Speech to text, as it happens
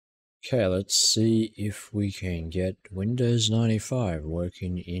Okay, let's see if we can get Windows 95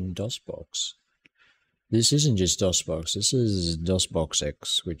 working in DOSBox. This isn't just DOSBox, this is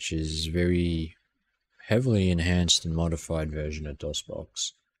DosBox-X, which is very heavily enhanced and modified version of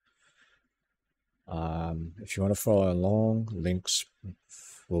DOSBox. If you want to follow along, links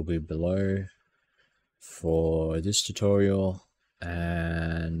will be below for this tutorial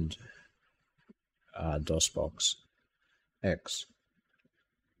and DOSBox-X.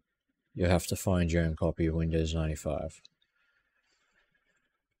 You'll have to find your own copy of Windows 95.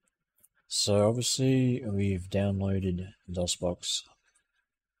 So obviously we've downloaded DOSBox.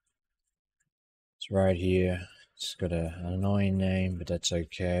 It's right here. It's got an annoying name, but that's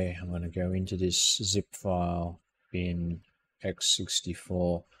okay. I'm going to go into this zip file bin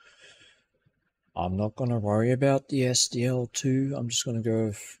x64. I'm not going to worry about the SDL2. I'm just going to go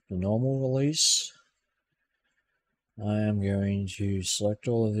with the normal release. I am going to select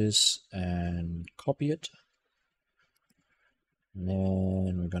all of this and copy it. And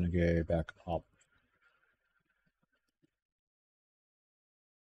then we're going to go back up.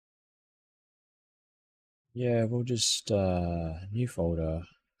 Yeah, we'll just new folder.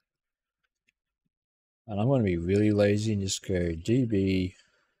 And I'm going to be really lazy and just go DB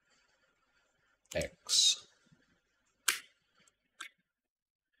X.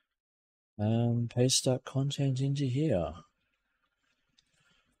 And paste that content into here.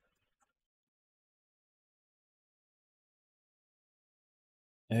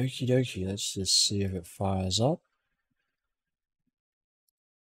 Okie dokie, let's just see if it fires up.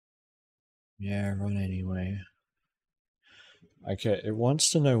 Yeah, run anyway. Okay, it wants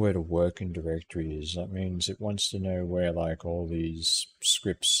to know where the working directory is. That means it wants to know where like all these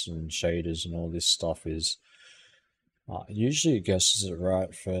scripts and shaders and all this stuff is. Usually it guesses it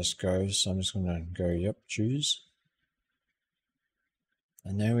right first go, so I'm just going to go, yep, choose.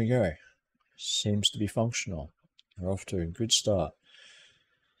 And there we go. Seems to be functional. We're off to a good start.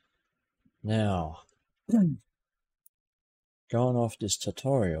 Now, going off this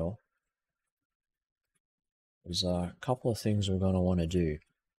tutorial, there's a couple of things we're going to want to do.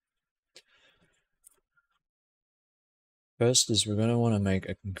 First is we're going to want to make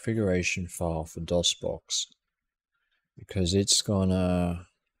a configuration file for DOSBox, because it's going to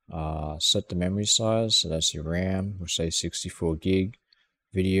set the memory size, so that's your RAM, we'll say 64 gig,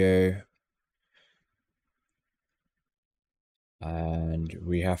 video, and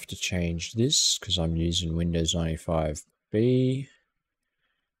we have to change this because I'm using Windows 95B,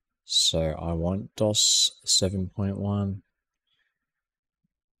 so I want DOS 7.1.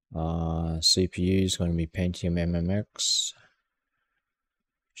 CPU is going to be Pentium MMX,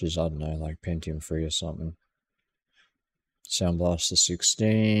 which is, I don't know, like Pentium 3 or something. Sound Blaster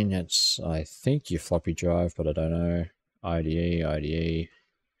 16, it's, I think, your floppy drive, but I don't know. IDE,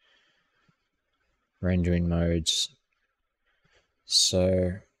 rendering modes.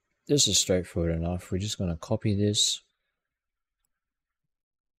 So this is straightforward enough. We're just going to copy this.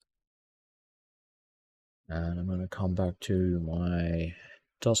 And I'm going to come back to my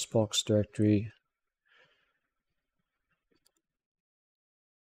DOSBox directory.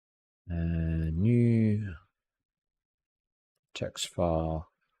 And new text file.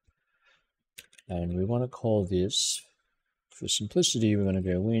 And we want to call this, for simplicity, we're going to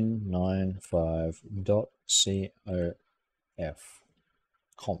go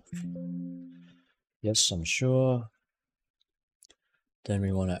win95.conf. Yes, I'm sure. Then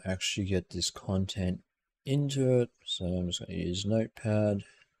we want to actually get this content into it. So I'm just going to use Notepad.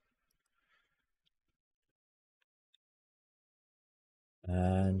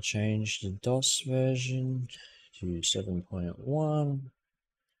 And change the DOS version to 7.1.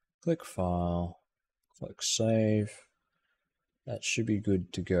 Click File. Click Save. That should be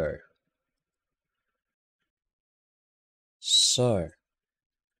good to go. So,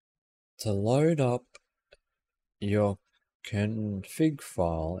 to load up your config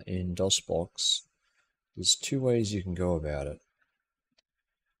file in DOSBox, there's two ways you can go about it.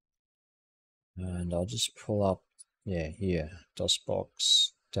 And I'll just pull up, yeah, here,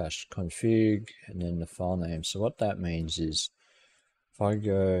 DOSBox-config, and then the file name. So what that means is, if I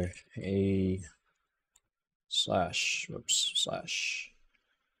go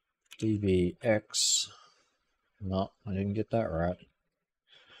 /dbx, no, I didn't get that right.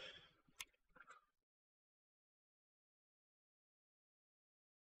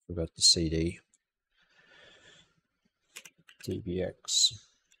 Forgot the CD. dbx.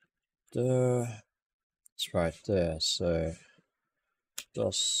 It's right there. So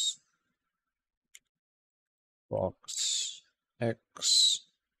DOSBox-X.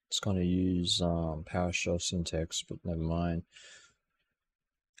 It's going to use PowerShell syntax, but never mind.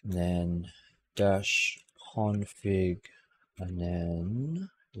 and then dash config, and then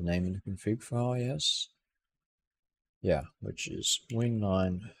the name of the config file, yes. Yeah, which is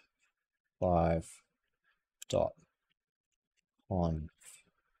win95.conf.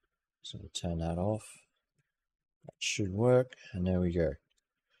 So we'll turn that off. That should work, and there we go.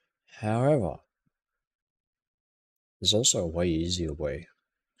 However, there's also a way easier way.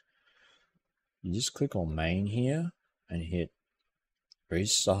 You just click on main here and hit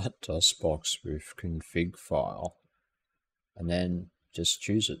restart DOSBox with config file, and then just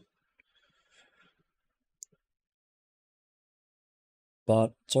choose it.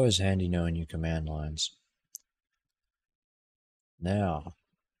 But it's always handy knowing your command lines. Now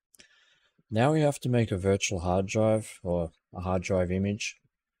we have to make a virtual hard drive or a hard drive image,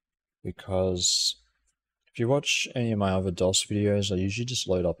 because if you watch any of my other DOS videos, I usually just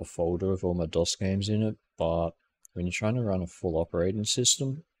load up a folder with all my DOS games in it, but when you're trying to run a full operating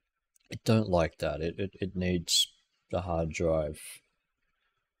system, it don't like that. It needs the hard drive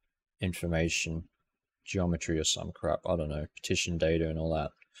information, geometry or some crap, I don't know, partition data and all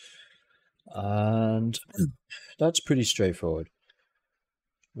that. And that's pretty straightforward.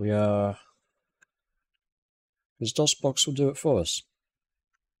 Because DOSBox will do it for us.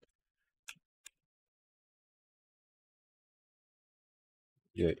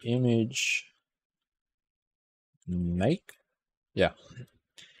 Your image make, yeah,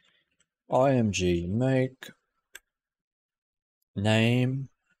 img make name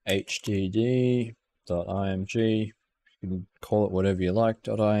hdd.img. You can call it whatever you like,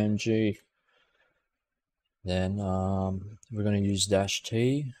 .img. Then we're going to use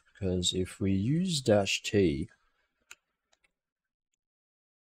 -t, because if we use -t,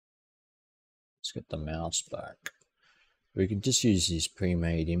 let's get the mouse back. We can just use these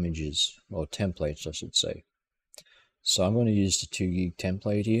pre-made images, or templates I should say. So I'm going to use the 2 gig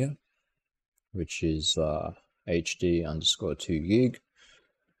template here, which is hd_2 gig.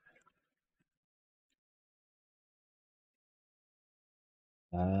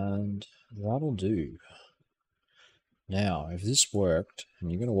 And that'll do. Now, if this worked, and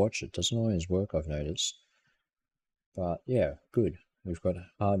you're going to watch it, doesn't always work, I've noticed. But yeah, good. We've got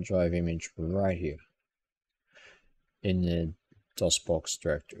a hard drive image right here in the DOSBox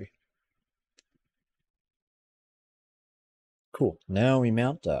directory. Cool. Now we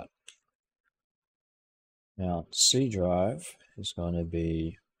mount that. Now, C drive is going to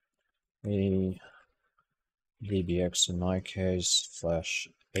be DBX in my case,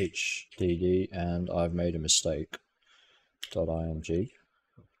 /HDD, and I've made a mistake, .img.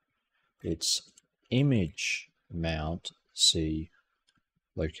 It's image mount C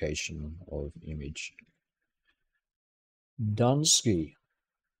location of image. Dunsky.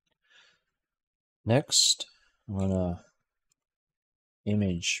 Next, I'm gonna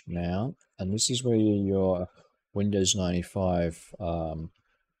image mount, and this is where your Windows 95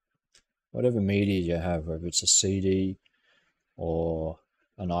 whatever media you have, whether it's a CD or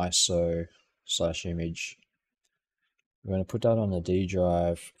an ISO/image. We're going to put that on the D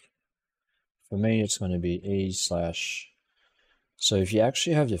drive. For me, it's going to be E/. So if you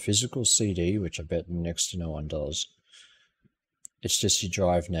actually have the physical CD, which I bet next to no one does, it's just your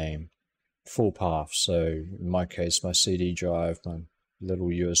drive name, full path. So in my case, my CD drive, my little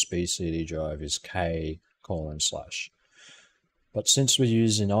USB CD drive is K:/. But since we're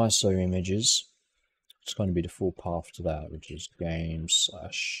using ISO images, it's going to be the full path to that, which is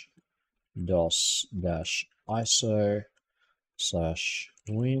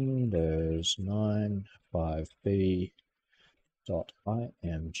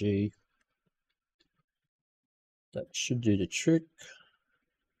That should do the trick.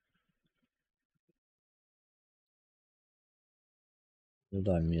 What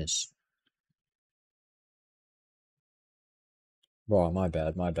did I miss? Oh, my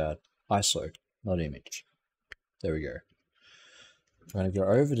bad. ISO, not image. There we go. I'm going to go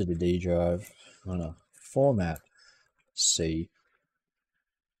over to the D drive. I'm going to format C.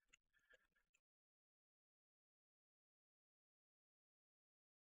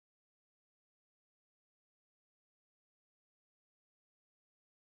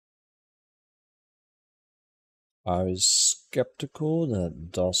 I was skeptical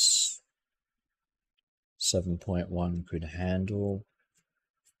that DOS 7.1 could handle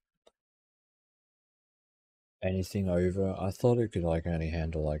anything over. I thought it could like only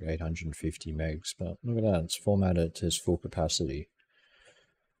handle like 850 megs, but look at that, it's formatted to its full capacity.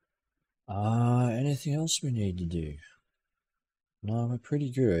 Anything else we need to do? No, we're pretty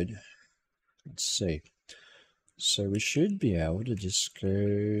good. Let's see. So we should be able to just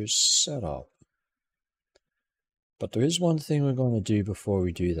go setup. But there is one thing we're going to do before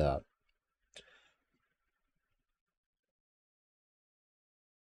we do that.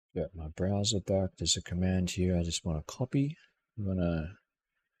 Get my browser back. There's a command here I just want to copy. I'm going to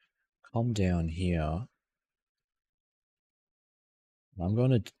come down here. I'm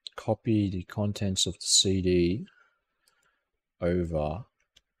going to copy the contents of the CD over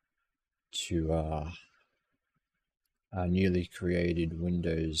to our newly created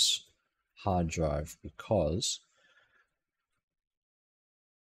Windows hard drive, because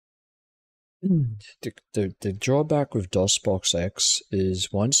the drawback with DosBox-X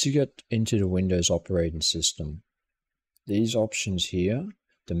is once you get into the Windows operating system, these options here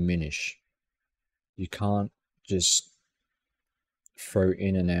diminish. You can't just throw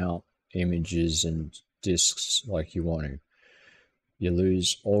in and out images and disks like you want to. You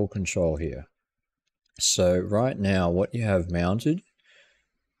lose all control here. So right now what you have mounted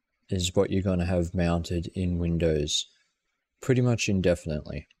is what you're going to have mounted in Windows pretty much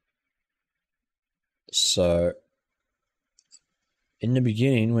indefinitely. So in the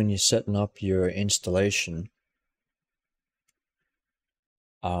beginning, when you're setting up your installation,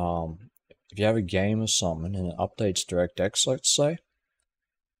 if you have a game or something and it updates DirectX, let's say,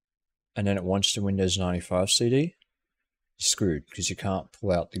 and then it wants the Windows 95 CD, you're screwed, because you can't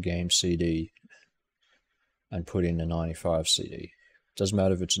pull out the game CD and put in the 95 CD. Doesn't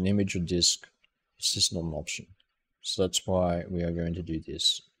matter if it's an image or disk, it's just not an option. So that's why we are going to do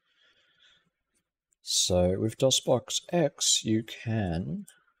this. So with DosBox-X, you can,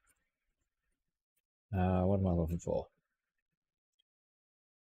 what am I looking for?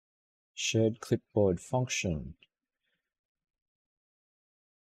 Shared clipboard function.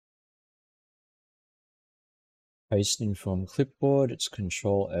 Pasting from clipboard, it's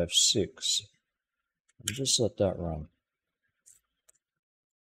Control F6. Just let that run.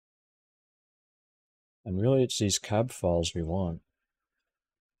 And really it's these cab files we want.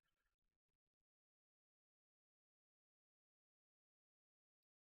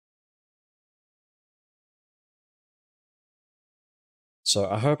 So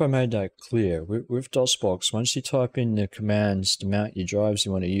I hope I made that clear. With DOSBox, once you type in the commands to mount your drives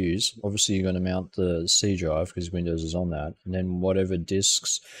you want to use, obviously you're going to mount the C drive because Windows is on that, and then whatever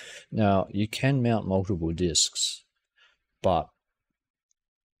disks. Now, you can mount multiple disks, but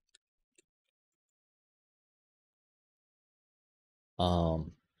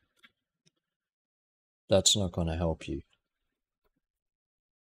that's not going to help you.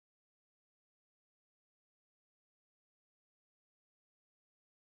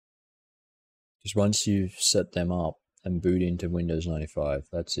 Because once you've set them up and boot into Windows 95,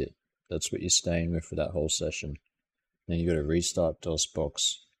 that's it. That's what you're staying with for that whole session. Then you got to restart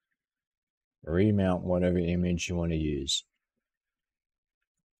DOSBox, remount whatever image you want to use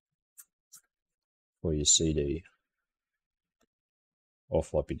for your CD or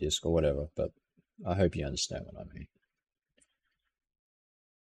floppy disk or whatever, but I hope you understand what I mean.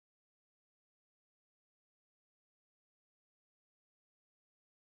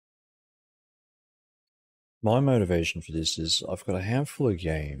 My motivation for this is I've got a handful of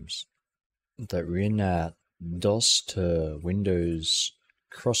games that were in that DOS to Windows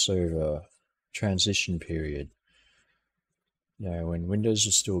crossover transition period. You know, when Windows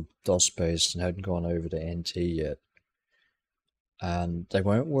was still DOS based and hadn't gone over to NT yet. And they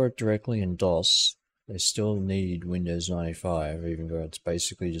won't work directly in DOS. They still need Windows 95, even though it's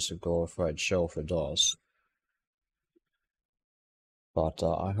basically just a glorified shell for DOS. But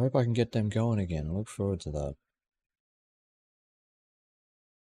I hope I can get them going again. I look forward to that.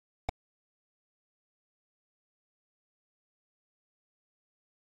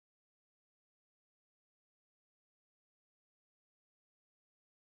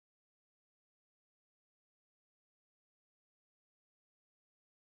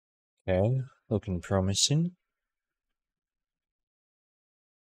 Okay, looking promising.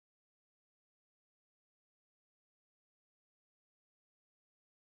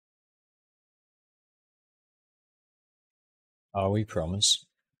 We promise.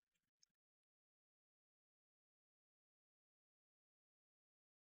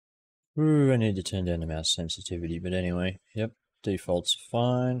 Ooh, I need to turn down the mouse sensitivity, but anyway, yep, default's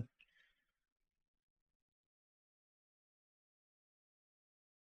fine.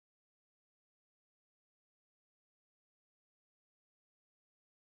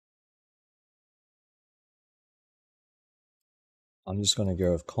 I'm just going to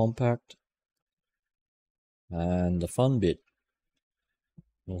go with compact. And the fun bit,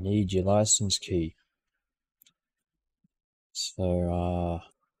 you need your license key. So,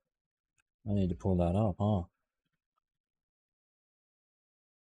 I need to pull that up, huh?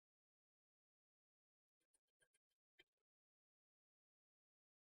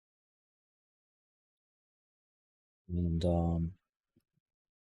 And,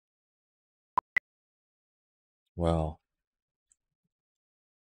 well,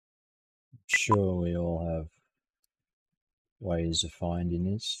 I'm sure we all have ways of finding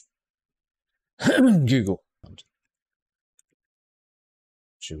this. Google.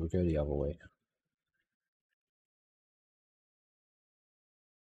 Should we go the other way?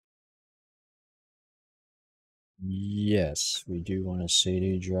 Yes, we do want a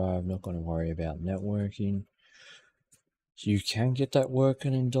CD drive. Not going to worry about networking. You can get that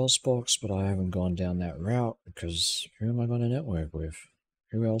working in DosBox, but I haven't gone down that route because who am I going to network with?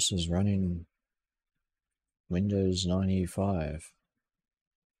 Who else is running Windows 95?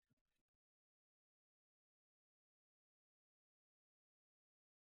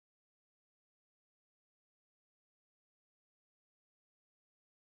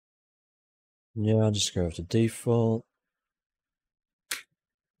 Yeah, I'll just go with the default.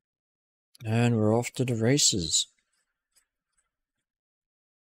 And we're off to the races.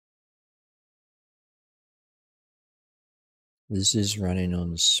 This is running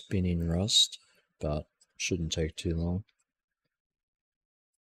on spinning Rust, but shouldn't take too long.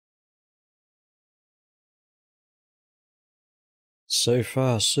 So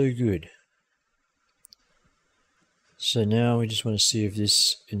far, so good. So now we just want to see if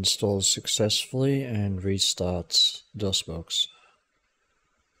this installs successfully and restarts DOSBox.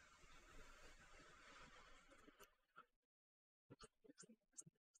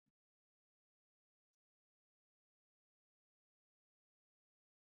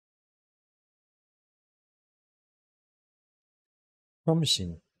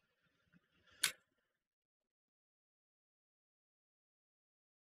 Promising.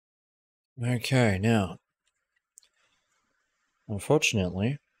 Okay, now,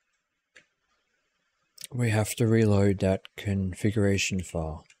 unfortunately, we have to reload that configuration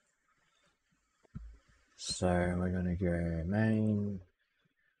file. So we're going to go main,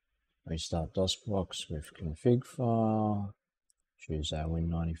 restart DOSBox with config file, choose our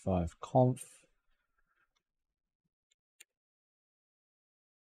Win95 conf,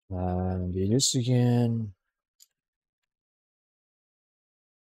 and do this again.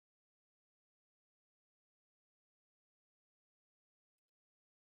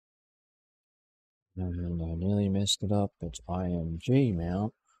 And I nearly messed it up. It's IMG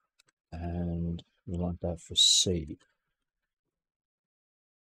mount, and we want that for C.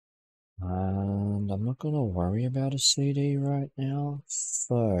 And I'm not going to worry about a CD right now.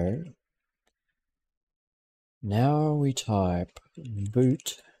 So now we type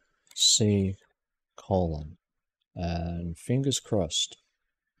boot C colon, and fingers crossed.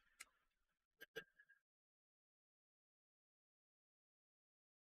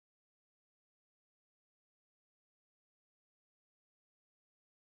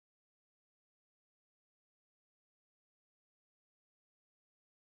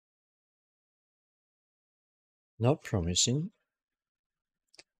 Not promising.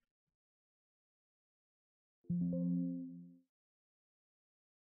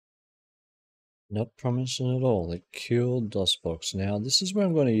 Not promising at all. It killed DOSBox. Now this is where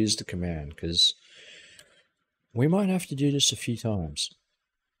I'm going to use the command because we might have to do this a few times.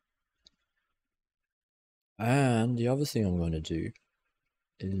 And the other thing I'm going to do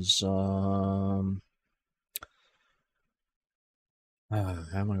is how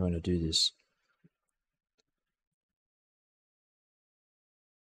am I going to do this?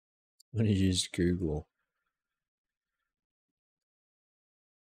 I'm going to use Google.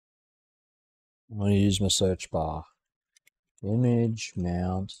 I'm going to use my search bar. Image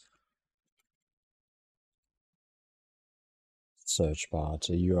mount search bar. It's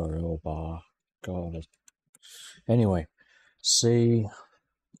a URL bar. Got it. Anyway, C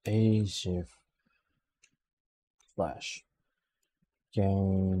E shift flash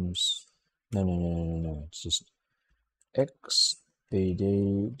games. No. It's just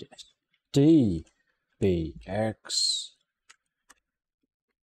XBD DBX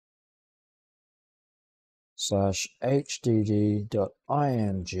 / HDD.img.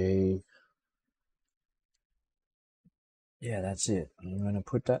 Yeah, that's it. I'm going to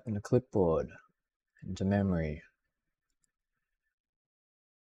put that in the clipboard into memory.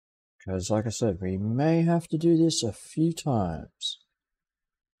 Because, like I said, we may have to do this a few times.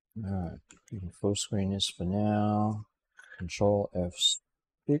 Alright, you can full screen this for now. Control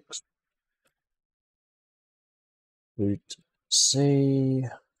F6. Boot C.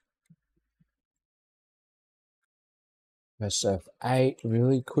 Press F8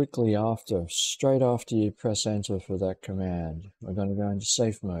 really quickly after, straight after you press enter for that command. We're going to go into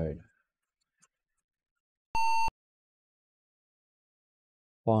safe mode.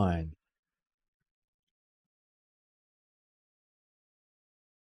 Fine.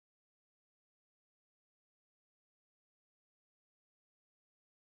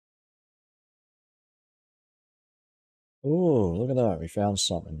 Oh, look at that. We found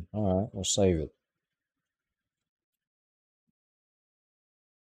something. Alright, we'll save it.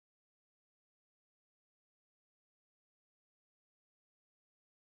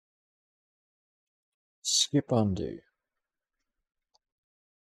 Skip undo.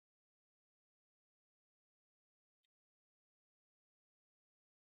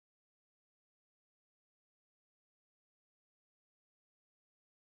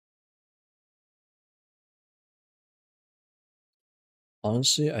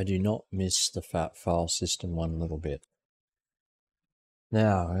 Honestly, I do not miss the fat file system one little bit.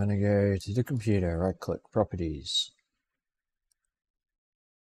 Now, I'm going to go to the computer, right click, properties,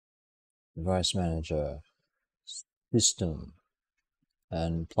 device manager, system,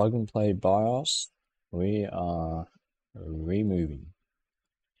 and plug and play BIOS. We are removing.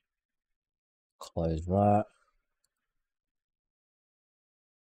 Close that.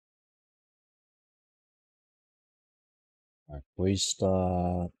 Right,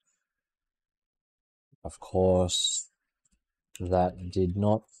 restart. Of course, that did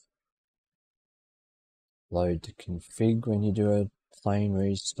not load the config when you do a plain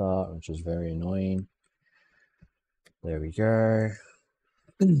restart, which is very annoying. There we go.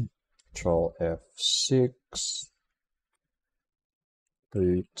 Control F6.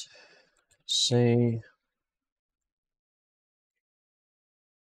 Boot C.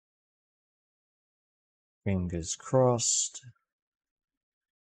 Fingers crossed.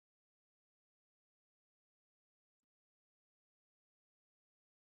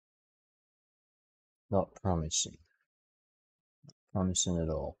 Not promising. Promising at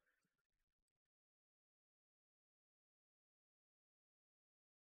all.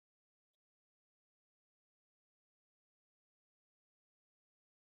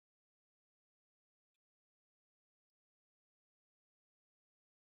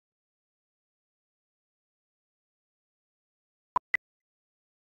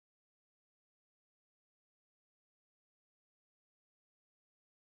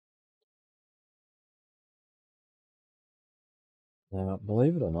 Now,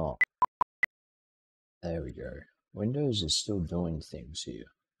 believe it or not, there we go. Windows is still doing things here.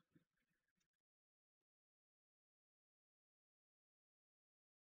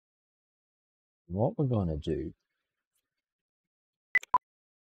 What we're going to do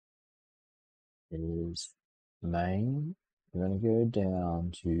is main. We're going to go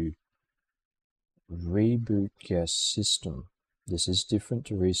down to reboot guest system. This is different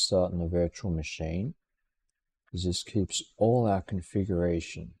to restarting a virtual machine because this keeps all our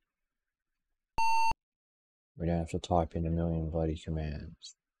configuration. We don't have to type in a million bloody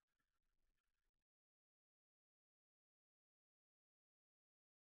commands.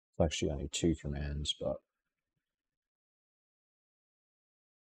 It's actually only 2 commands, but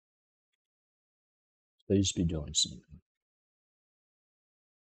please be doing something.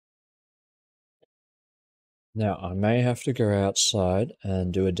 Now, I may have to go outside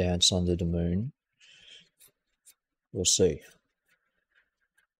and do a dance under the moon. We'll see.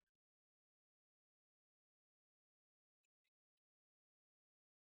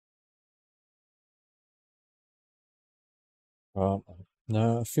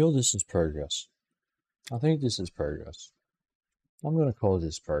 No, I feel this is progress. I think this is progress. I'm going to call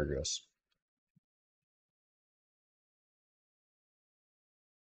this progress.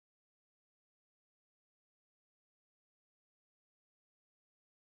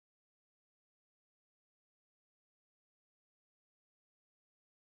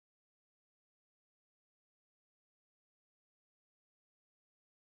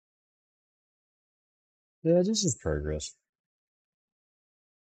 Yeah, this is progress.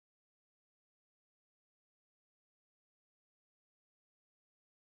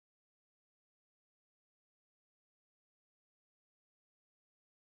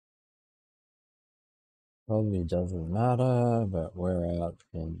 Probably doesn't matter, but we're out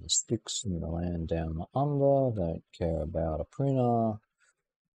in the sticks in the land down under. Don't care about a printer.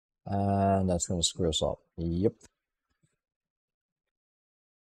 And that's going to screw us up. Yep.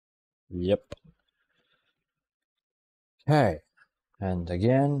 Yep. Okay. And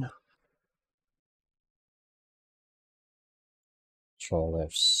again, Control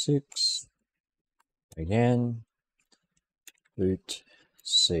F6. Again, boot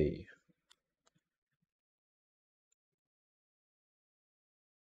C.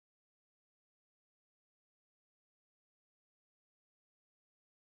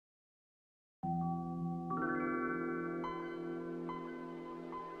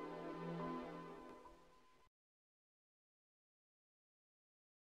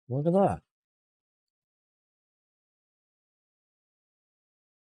 Look at that.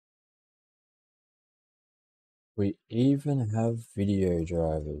 We even have video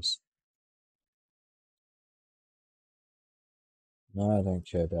drivers. No, I don't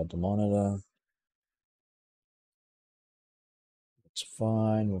care about the monitor. It's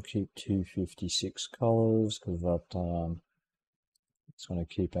fine. We'll keep 256 colors because that it's going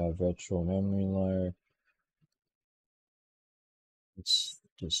to keep our virtual memory low. Let's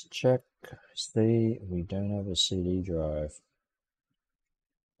just check. See, we don't have a CD drive.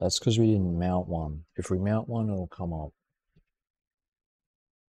 That's because we didn't mount one. If we mount one, it'll come up.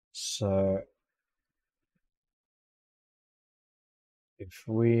 So if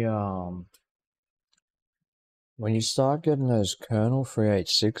we when you start getting those kernel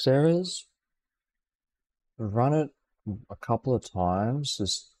 386 errors, run it a couple of times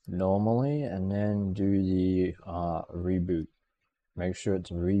just normally and then do the reboot. Make sure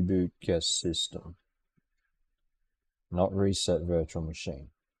it's reboot guest system, not reset virtual machine.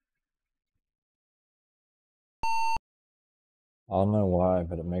 I don't know why,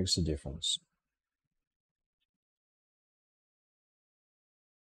 but it makes a difference.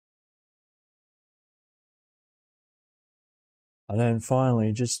 And then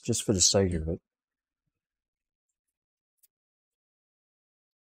finally, just for the sake of it,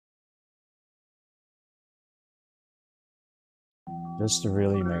 just to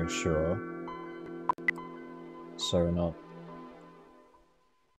really make sure, so we're not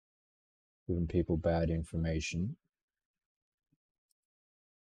giving people bad information.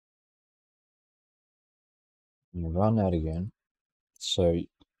 And we'll run that again. So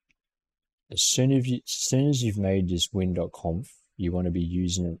as soon as you've made this win.conf, you want to be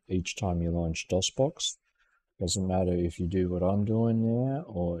using it each time you launch DOSBox. Doesn't matter if you do what I'm doing there,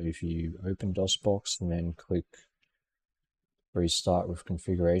 or if you open DOSBox and then click restart with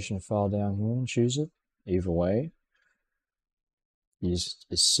configuration file down here and choose it. Either way, as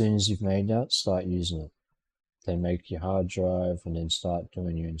soon as you've made that, start using it. Then make your hard drive and then start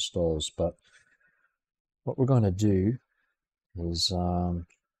doing your installs. But what we're going to do is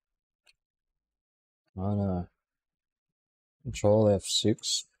Control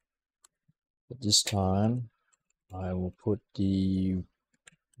F6, but this time I will put the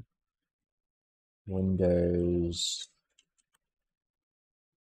Windows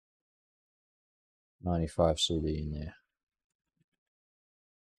 95 CD in there.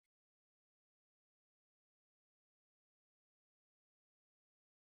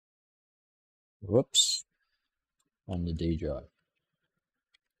 Whoops, on the D drive.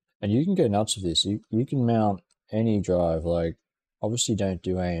 And you can go nuts with this. You can mount any drive, like obviously don't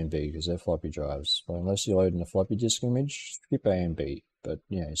do A and B because they're floppy drives. But unless you're loading a floppy disk image, skip A and B. But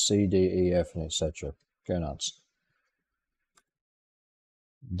you know, C, D, E, F, and etc. Go nuts.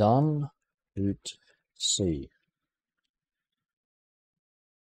 Done. Boot C.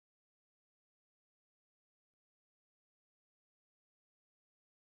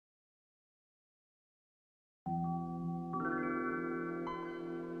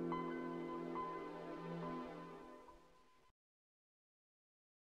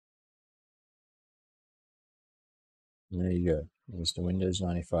 And there you go. There's the Windows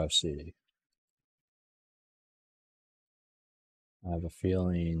 95 CD. I have a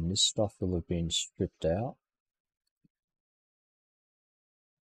feeling this stuff will have been stripped out.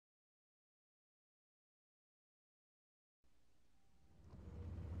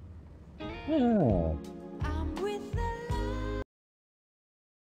 Yeah.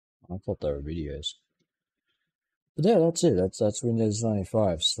 I thought they were videos. But yeah, that's it. That's Windows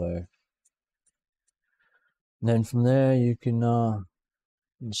 95. So and then from there you can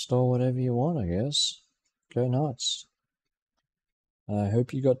install whatever you want, I guess. Go nuts. I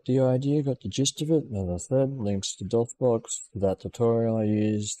hope you got the idea, got the gist of it. As I said, links to DOSBox, that tutorial I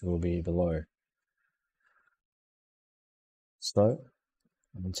used will be below. So,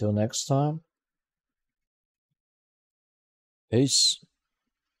 until next time, peace.